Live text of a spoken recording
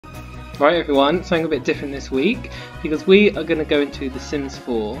Right everyone, something a bit different this week because we are going to go into The Sims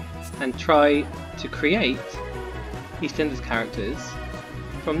 4 and try to create EastEnders characters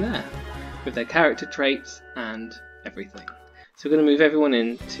from there with their character traits and everything. So we're going to move everyone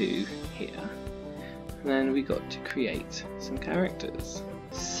into here and then we got to create some characters.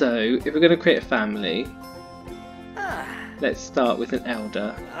 So if we're going to create a family, let's start with an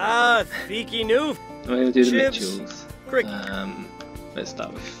elder. Speaky new. I'm going to do the Mitchells. Let's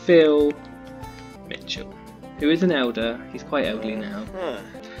start with Phil Mitchell, who is an elder. He's quite elderly now.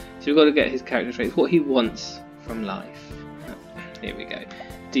 So we've got to get his character traits, what he wants from life. Here we go.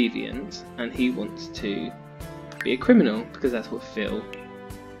 Deviant, and he wants to be a criminal because that's what Phil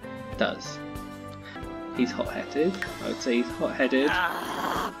does. He's hot-headed. I would say he's hot-headed.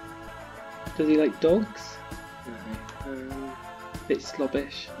 Does he like dogs? No. A bit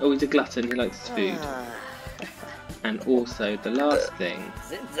slobbish. Oh, he's a glutton. He likes his food. And also the last thing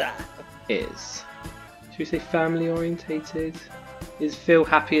is, should we say family orientated? Is Phil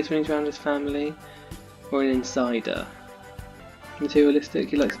happiest when he's around his family? Or an insider? Materialistic?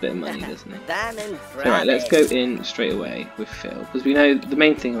 He likes a bit of money, doesn't he? So right, let's go in straight away with Phil, because we know the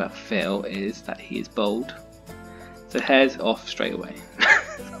main thing about Phil is that he is bold. So hair's off straight away.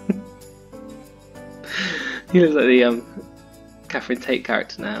 He looks like the Catherine Tate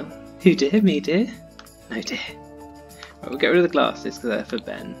character now. Who dear? Me dear? No dear. Right, we'll get rid of the glasses because they're for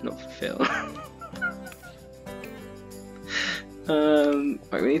Ben, not for Phil.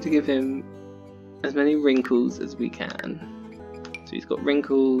 Right, we need to give him as many wrinkles as we can. So he's got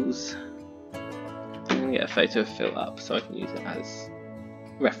wrinkles. I'm going to get a photo of Phil up so I can use it as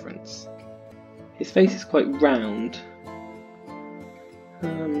reference. His face is quite round.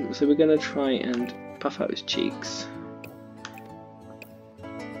 So we're going to try and puff out his cheeks.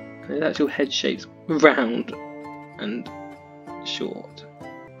 His actual head shape's round and short,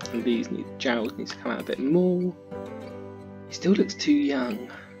 and these jowls need to come out a bit more. He still looks too young.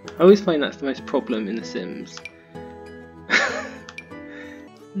 I always find that's the most problem in The Sims.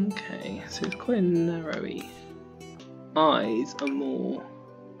 Okay, so it's quite narrowy. Eyes are more...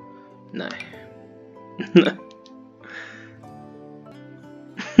 no. No.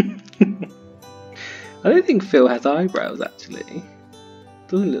 I don't think Phil has eyebrows actually.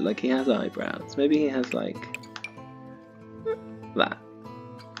 Doesn't look like he has eyebrows. Maybe he has like that.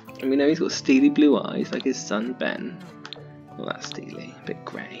 And we know he's got steely blue eyes like his son Ben. Not that steely, a bit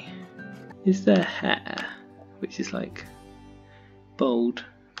grey. Is there hair, which is like bold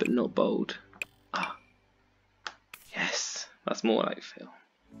but not bold? Ah, yes, that's more like Phil.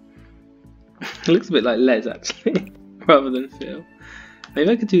 It looks a bit like Les actually, rather than Phil. Maybe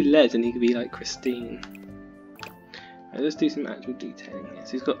I could do Les and he could be like Christine. Right, let's do some actual detailing here.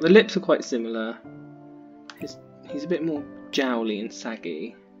 So he's got, the lips are quite similar. He's a bit more jowly and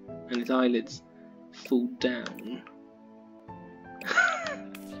saggy, and his eyelids fall down.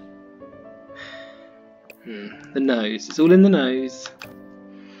 The nose, it's all in the nose.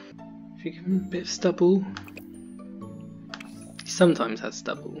 If you give him a bit of stubble. He sometimes has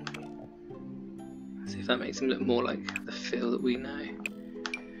stubble. Let's see if that makes him look more like the Phil that we know.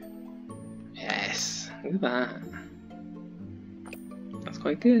 Yes, look at that. That's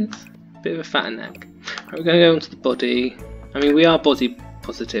quite good. Bit of a fatter neck. Right, we're going to go onto the body. I mean, we are body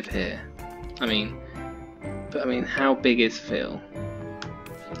positive here. I mean, how big is Phil?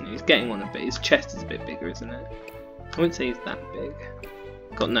 He's getting one a bit. His chest is a bit bigger, isn't it? I wouldn't say he's that big.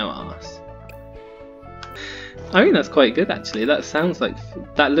 Got no arse. I think that's quite good actually. That sounds like,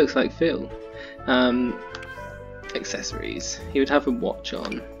 that looks like Phil. Accessories. He would have a watch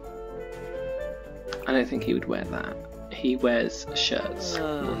on. I don't think he would wear that. He wears shirts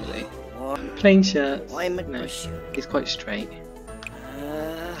normally. Plain shirts. No, he's quite straight.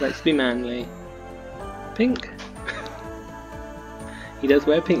 He likes to be manly. Pink. He does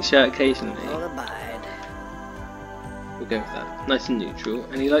wear a pink shirt occasionally. We'll go with that. Nice and neutral.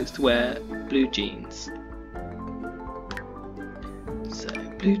 And he likes to wear blue jeans. So,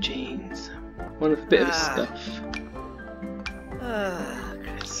 blue jeans. One with a bit of a scuff.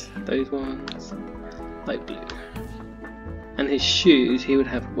 Those ones. Light blue. And his shoes, he would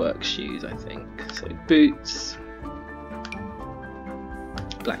have work shoes, I think. So boots.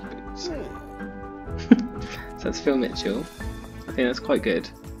 Black boots. So that's Phil Mitchell. I think that's quite good.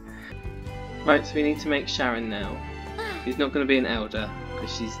 Right, so we need to make Sharon now. She's not going to be an elder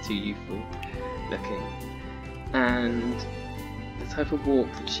because she's too youthful looking. And the type of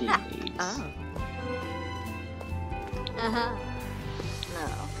walk that she needs.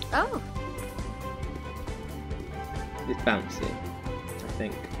 Is bouncy, I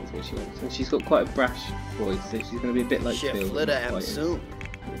think, is what she wants. And she's got quite a brash voice, so she's going to be a bit like Phil.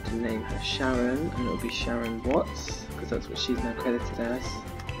 can name her Sharon, and it'll be Sharon Watts, because that's what she's now credited as,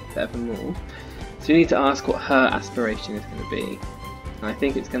 forevermore. So we need to ask what her aspiration is going to be. And I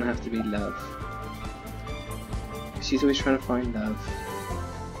think it's going to have to be love. She's always trying to find love.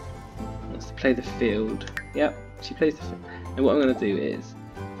 Wants to play the field. Yep, she plays the field. And what I'm going to do is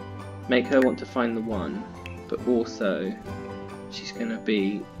make her want to find the one, but also she's going to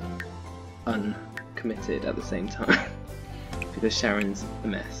be uncommitted at the same time. Because Sharon's a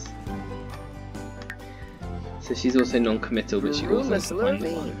mess. So she's also non-committal, but she also wants to find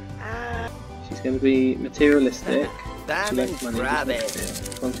the one. She's going to be materialistic. She likes money.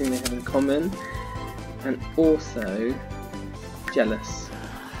 One thing they have in common. And also jealous.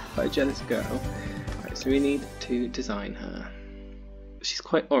 Quite a jealous girl. Right, so we need to design her. She's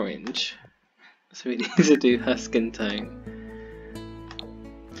quite orange. So we need to do her skin tone.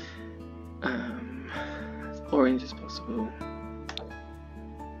 As orange as possible.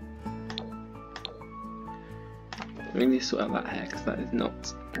 We need to sort out that hair because that is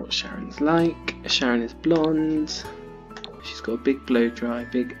not what Sharon's like. Sharon is blonde. She's got a big blow dry,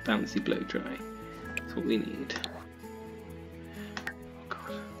 big bouncy blow dry. That's what we need. Oh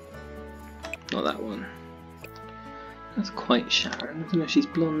god. Not that one. That's quite Sharon. I don't know if she's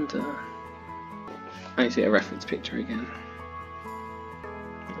blonder. I need to get a reference picture again.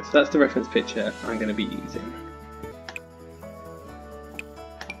 So that's the reference picture I'm going to be using.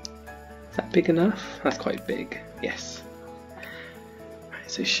 Is that big enough? That's quite big. Yes. Right,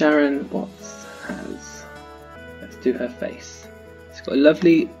 so Sharon Watts has... Let's do her face. She's got a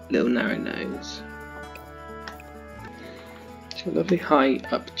lovely little narrow nose. She's got lovely high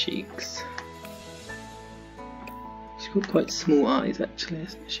up cheeks. She's got quite small eyes actually,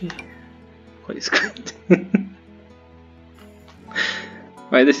 isn't she? Quite squinty.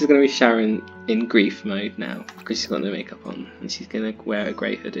 Right, this is going to be Sharon in grief mode now because she's got no makeup on and she's going to wear a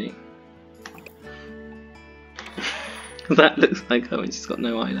grey hoodie. That looks like her when she's got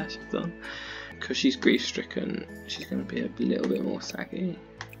no eyelashes on. Because she's grief stricken, she's going to be a little bit more saggy.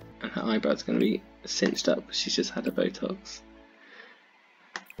 And her eyebrows are going to be cinched up because she's just had a Botox.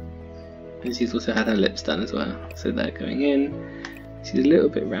 And she's also had her lips done as well, so they're going in. She's a little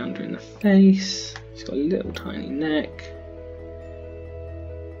bit rounder in the face. She's got a little tiny neck.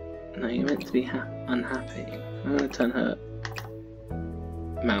 Now you're meant to be unhappy. I'm going to turn her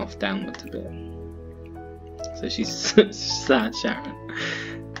mouth downwards a bit. So she's sad, Sharon.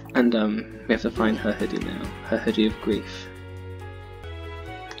 And we have to find her hoodie now. Her hoodie of grief.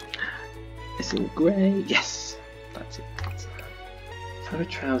 It's in grey. Yes! That's it. For her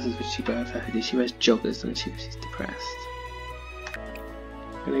trousers, which she wears her hoodie, she wears joggers, doesn't she, if she's depressed.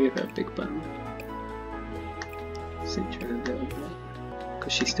 I'm going to give her a big bun. Cinch her in a little bit.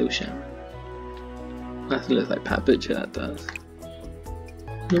 Because she's still Sharon. That looks like Pat Butcher, that does.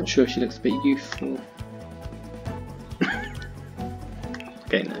 Not sure she looks a bit youthful.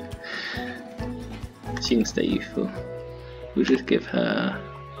 Okay, no. She can stay youthful. We'll just give her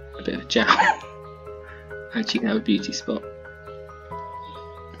a bit of a jowl. And she can have a beauty spot.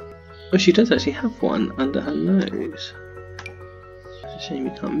 Oh, she does actually have one under her nose. It's a shame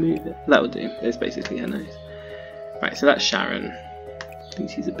you can't move it. That would do. It's basically her nose. Right, so that's Sharon. I think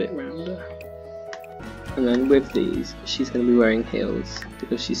she's a bit rounder. And then with these, she's going to be wearing heels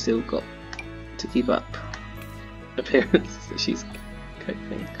because she's still got to keep up appearances that she's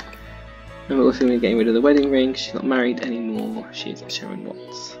coping. And we're also going to be getting rid of the wedding ring. She's not married anymore. She's Sharon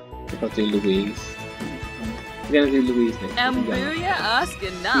Watts. I'll do Louise. We're going to do Louise next. And will you ask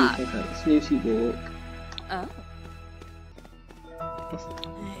or not? Snooty walk. Oh. What's that?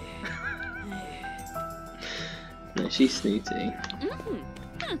 No, she's snooty.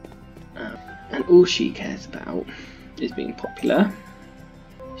 And all she cares about is being popular.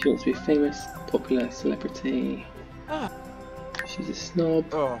 She wants to be a famous, popular celebrity. She's a snob.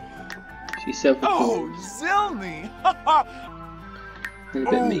 She's self-absorbed. Oh, Zilny! And a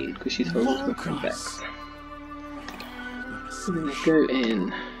bit mean because she's horrible to my friend Bex. We're going to go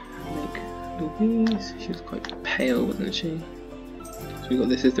in and make Louise. She was quite pale, wasn't she? So we got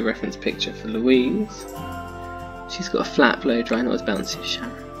this is the reference picture for Louise. She's got a flat blow dry, not as bouncy as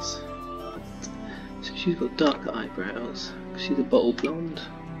Sharon's. So she's got darker eyebrows because she's a bottle blonde.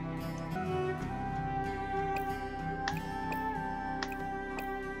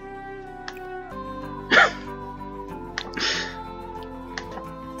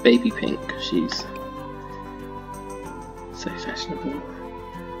 Baby pink, she's so fashionable.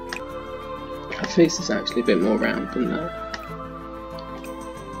 Her face is actually a bit more round than that.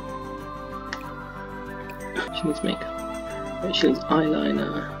 She needs makeup. She needs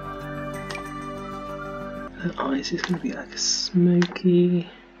eyeliner. Her eyes is going to be like a smoky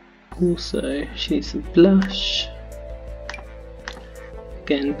Also, she needs some blush.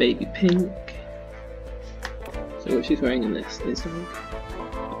 Again, baby pink. So what she's wearing in this is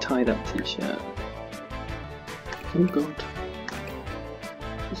like a tied up t-shirt. Oh god.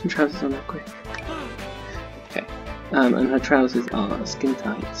 Put some trousers on that quick. Okay. And her trousers are skin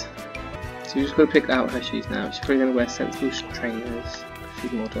tight. So we've just got to pick out her shoes now. She's probably going to wear sensible trainers.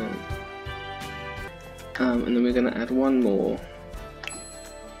 She's modern. And then we're going to add one more.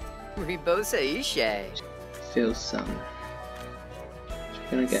 Feels some.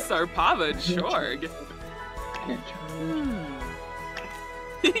 She's going to get Sarpava Chorg.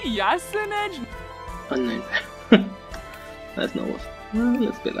 Yasinaj. Unknown Ben. That's not what. Well, it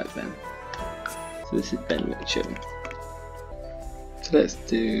looks a bit like Ben. So this is Ben Mitchell. So let's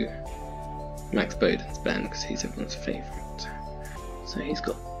do Max Bowden's Ben because he's everyone's favourite. So he's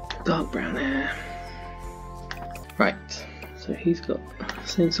got dark brown hair. Right. So he's got the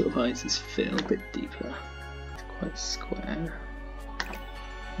same sort of eyes as Phil, a bit deeper. It's quite square.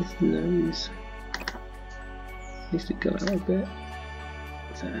 His nose needs to go out a bit.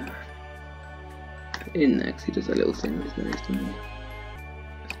 There. In there, because he does a little thing with his nose, doesn't he?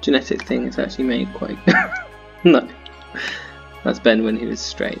 This genetic thing is actually made quite. No. That's Ben when he was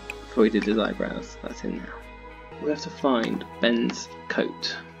straight, before he did his eyebrows. That's him now. We have to find Ben's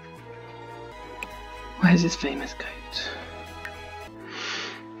coat. Where's his famous coat?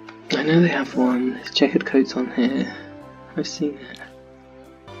 I know they have one. There's checkered coats on here. I've seen it.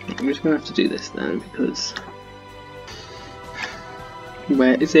 I'm just going to have to do this then, because...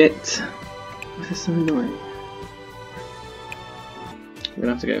 Where is it? This is so annoying. I'm going to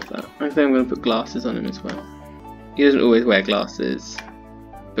have to go for that. I think I'm going to put glasses on him as well. He doesn't always wear glasses,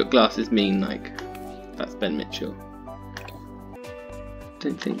 but glasses mean like, that's Ben Mitchell.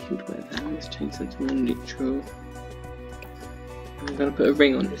 Don't think he would wear them. Let's change that to more neutral. I'm going to put a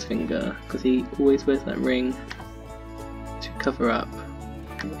ring on his finger, because he always wears that ring to cover up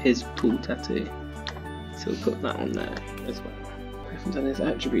his tool tattoo. So we'll put that on there as well. I haven't done his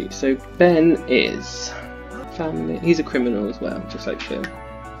attributes. So Ben is family. He's a criminal as well, just like Phil.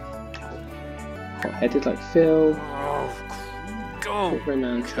 Hot-headed like Phil.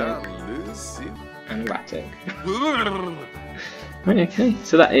 Romantic. And erratic. Right, okay.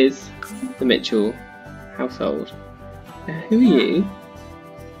 So that is the Mitchell household. Who are you?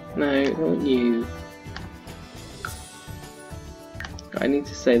 No, I want you. I need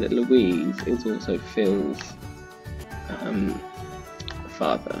to say that Louise is also Phil's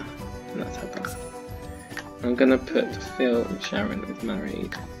father, and that's her brother. I'm gonna put Phil and Sharon as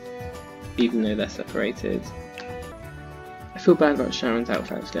married, even though they're separated. I feel bad about Sharon's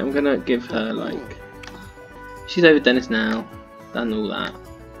outfit actually. I'm gonna give her like, she's over Dennis now, done all that.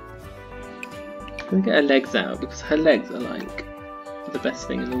 I'm gonna get her legs out because her legs are like the best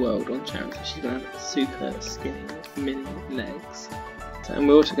thing in the world on Sharon, so she's gonna have super skinny mini legs. So, and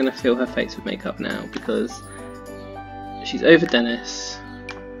we're also gonna fill her face with makeup now because she's over Dennis.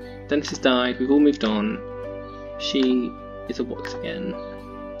 Dennis has died, we've all moved on. She is a wax again,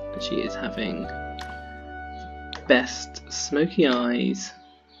 and she is having the best smoky eyes,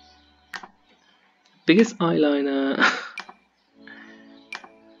 biggest eyeliner,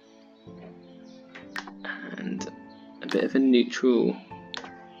 and a bit of a neutral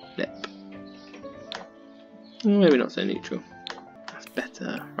lip. Maybe not so neutral. That's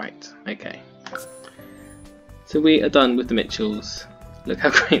better. Right, okay. So we are done with the Mitchells. Look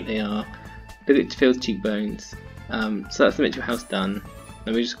how great they are. Look at Phil's cheekbones. So that's the Mitchell house done.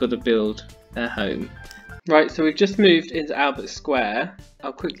 And we just got to build their home. Right, so we've just moved into Albert Square.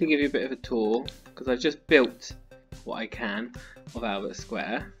 I'll quickly give you a bit of a tour because I've just built what I can of Albert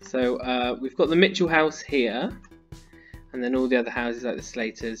Square. So we've got the Mitchell house here, and then all the other houses like the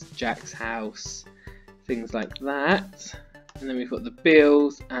Slaters, Jack's house, things like that. And then we've got the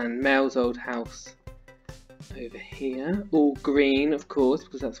Bills and Mel's old house over here, all green of course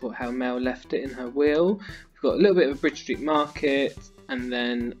because that's how Mel left it in her will. We've got a little bit of a Bridge Street Market, and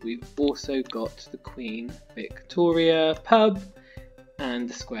then we've also got the Queen Victoria pub and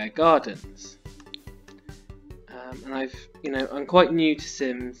the Square Gardens. And I'm quite new to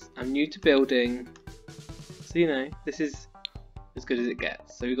Sims, I'm new to building, so this is as good as it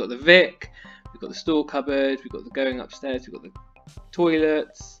gets. So we've got the Vic, we've got the store cupboard, we've got the going upstairs, we've got the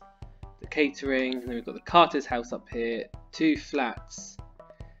toilets, the catering, and then we've got the Carter's house up here, 2 flats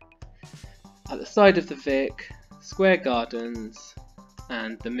at the side of the Vic, Square Gardens,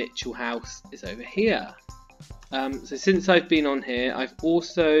 and the Mitchell house is over here. So since I've been on here, I've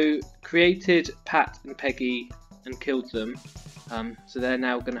also created Pat and Peggy and killed them, So they're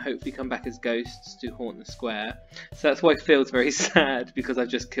now going to hopefully come back as ghosts to haunt the square. So that's why Phil's very sad, because I've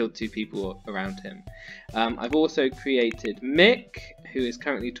just killed 2 people around him. I've also created Mick, who is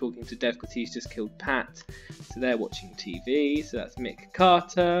currently talking to Dev because he's just killed Pat. So they're watching TV, so that's Mick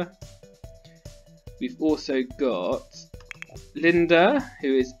Carter. We've also got Linda,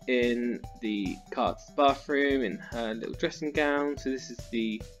 who is in the Carter's bathroom in her little dressing gown. So this is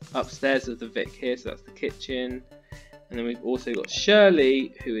the upstairs of the Vic here, so that's the kitchen. And then we've also got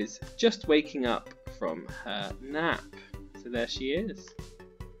Shirley, who is just waking up from her nap. So there she is.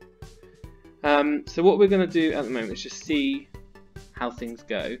 So what we're going to do at the moment is just see how things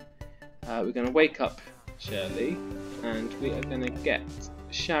go. We're going to wake up Shirley, and we are going to get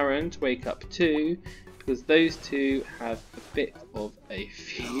Sharon to wake up too, because those two have a bit of a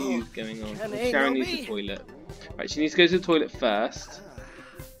feud going on. Sharon needs the toilet. Right, she needs to go to the toilet first,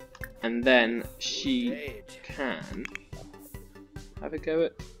 and then she can have a go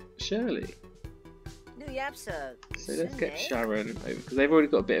at Shirley. So let's get Sharon over, because they've already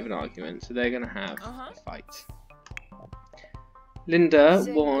got a bit of an argument, so they're going to have a fight. Linda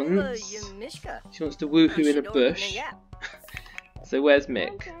wants... she wants to woohoo in a bush. So where's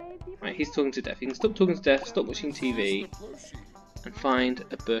Mick? Right, he's talking to Dev. He can stop talking to Dev, stop watching TV, and find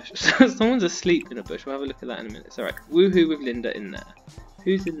a bush. Someone's asleep in a bush. We'll have a look at that in a minute. It's alright. Woohoo with Linda in there.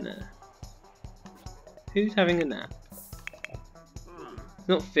 Who's in there? Who's having a nap? It's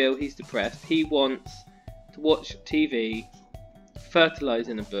not Phil, he's depressed. He wants to watch TV, fertilise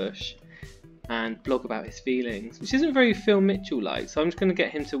in a bush, and blog about his feelings, which isn't very Phil Mitchell-like. So I'm just going to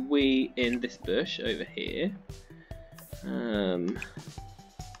get him to wee in this bush over here.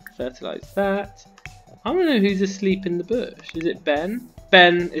 Fertilise that. I want to know who's asleep in the bush. Is it Ben?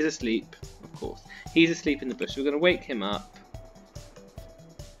 Ben is asleep, of course. He's asleep in the bush. So we're going to wake him up,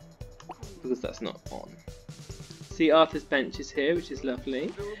 because that's not on. See, Arthur's bench is here, which is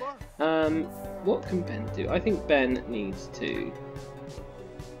lovely. What can Ben do? I think Ben needs to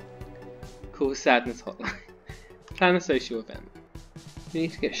call a sadness hotline. Plan a social event. We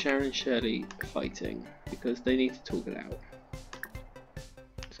need to get Sharon and Shirley fighting, because they need to talk it out.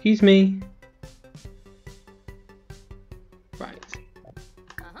 Excuse me. Right.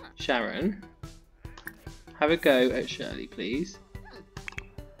 Sharon, have a go at Shirley, please.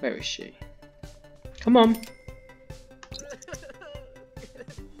 Where is she? Come on.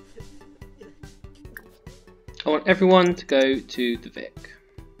 I want everyone to go to the Vic.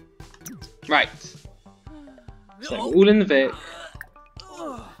 Right. So we're all in the Vic.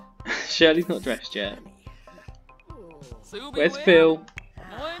 Shirley's not dressed yet. Where's Phil?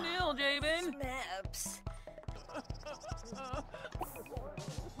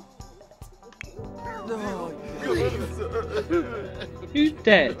 Who's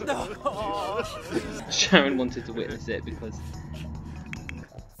dead? Sharon wanted to witness it because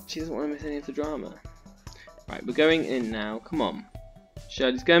she doesn't want to miss any of the drama. Right, we're going in now. Come on.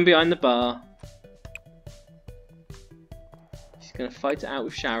 Shirley's going behind the bar. She's going to fight it out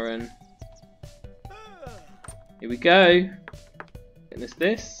with Sharon. Here we go. Witness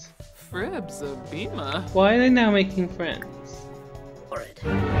this. Fribs of Bima. Why are they now making friends?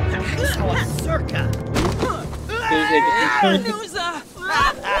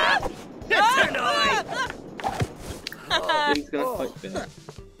 He's gonna fight Phil.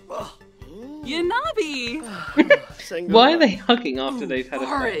 Yanabi! Why are they hugging after they've had a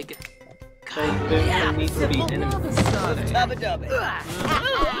fight? They need to be enemies.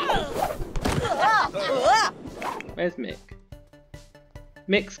 Where's Mick?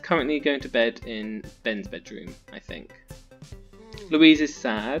 Mick's currently going to bed in Ben's bedroom, I think. Louise is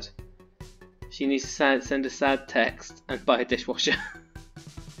sad. She needs to send a sad text and buy a dishwasher.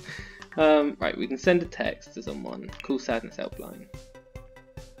 Right, we can send a text to someone. Call Sadness Helpline.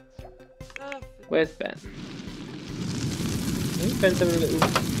 Where's Ben? I think Ben's having a little...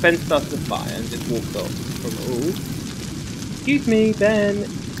 Ben started a fire and just walked off from it all. Excuse me, Ben.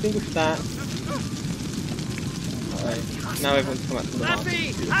 Extinguish that. Alright, now everyone's come out to the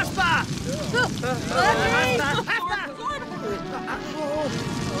market.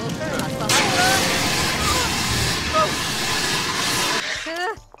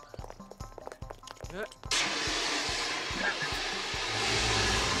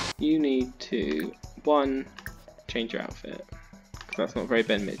 You need to, 1, change your outfit, because that's not very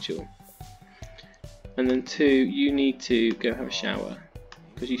Ben Mitchell. And then 2, you need to go have a shower,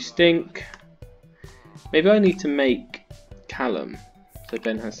 because you stink. Maybe I need to make Callum, so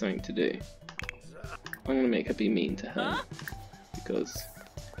Ben has something to do. I'm going to make her be mean to her, because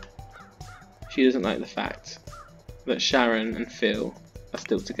she doesn't like the fact that Sharon and Phil are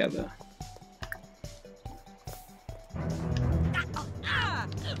still together.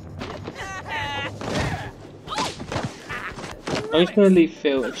 I'm just going to leave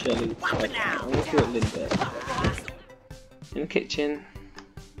Phil and Shirley. I'm going to see what Linda is. In the kitchen.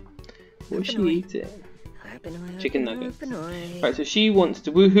 What is she eating? Chicken nuggets. Right, so she wants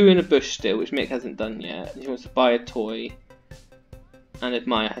to woohoo in a bush still, which Mick hasn't done yet. She wants to buy a toy and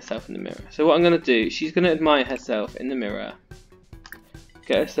admire herself in the mirror. So what I'm going to do, she's going to admire herself in the mirror,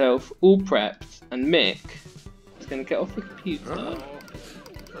 get herself all prepped, and Mick is going to get off the computer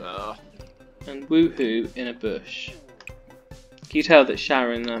and woohoo in a bush. Can you tell that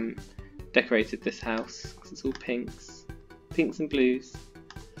Sharon decorated this house? Because it's all pinks and blues.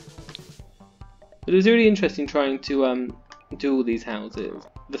 But it was really interesting trying to do all these houses.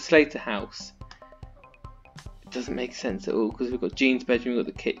 The Slater house, it doesn't make sense at all because we've got Jean's bedroom, we've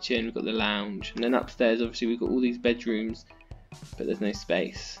got the kitchen, we've got the lounge, and then upstairs obviously we've got all these bedrooms, but there's no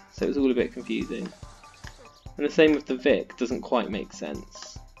space. So it was all a bit confusing. And the same with the Vic, doesn't quite make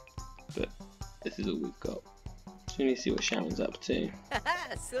sense. But this is all we've got. So we need to see what Sharon's up to.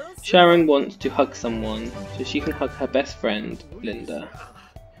 Sharon wants to hug someone so she can hug her best friend, Linda.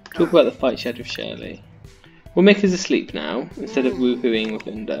 Talk about the fight she had with Shirley. Well, Mick is asleep now, instead of woohooing with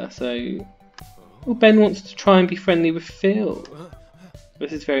Linda, so... Well, Ben wants to try and be friendly with Phil.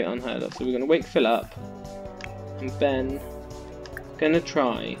 This is very unheard of, so we're going to wake Phil up, and Ben going to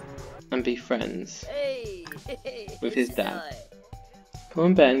try and be friends with his dad. Come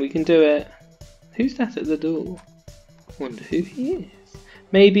on, Ben, we can do it. Who's that at the door? Wonder who he is.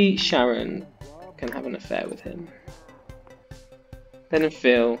 Maybe Sharon can have an affair with him. Ben and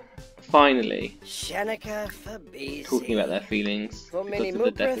Phil, finally, talking about their feelings because of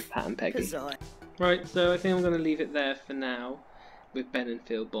the death of Pat and Peggy. Right, so I think I'm going to leave it there for now with Ben and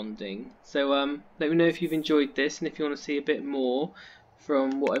Phil bonding. So let me know if you've enjoyed this and if you want to see a bit more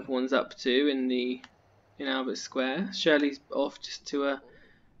from what everyone's up to in Albert Square. Shirley's off just to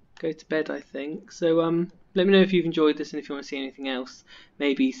go to bed, I think. So let me know if you've enjoyed this and if you want to see anything else.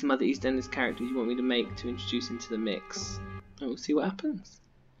 Maybe some other EastEnders characters you want me to make to introduce into the mix. And we'll see what happens.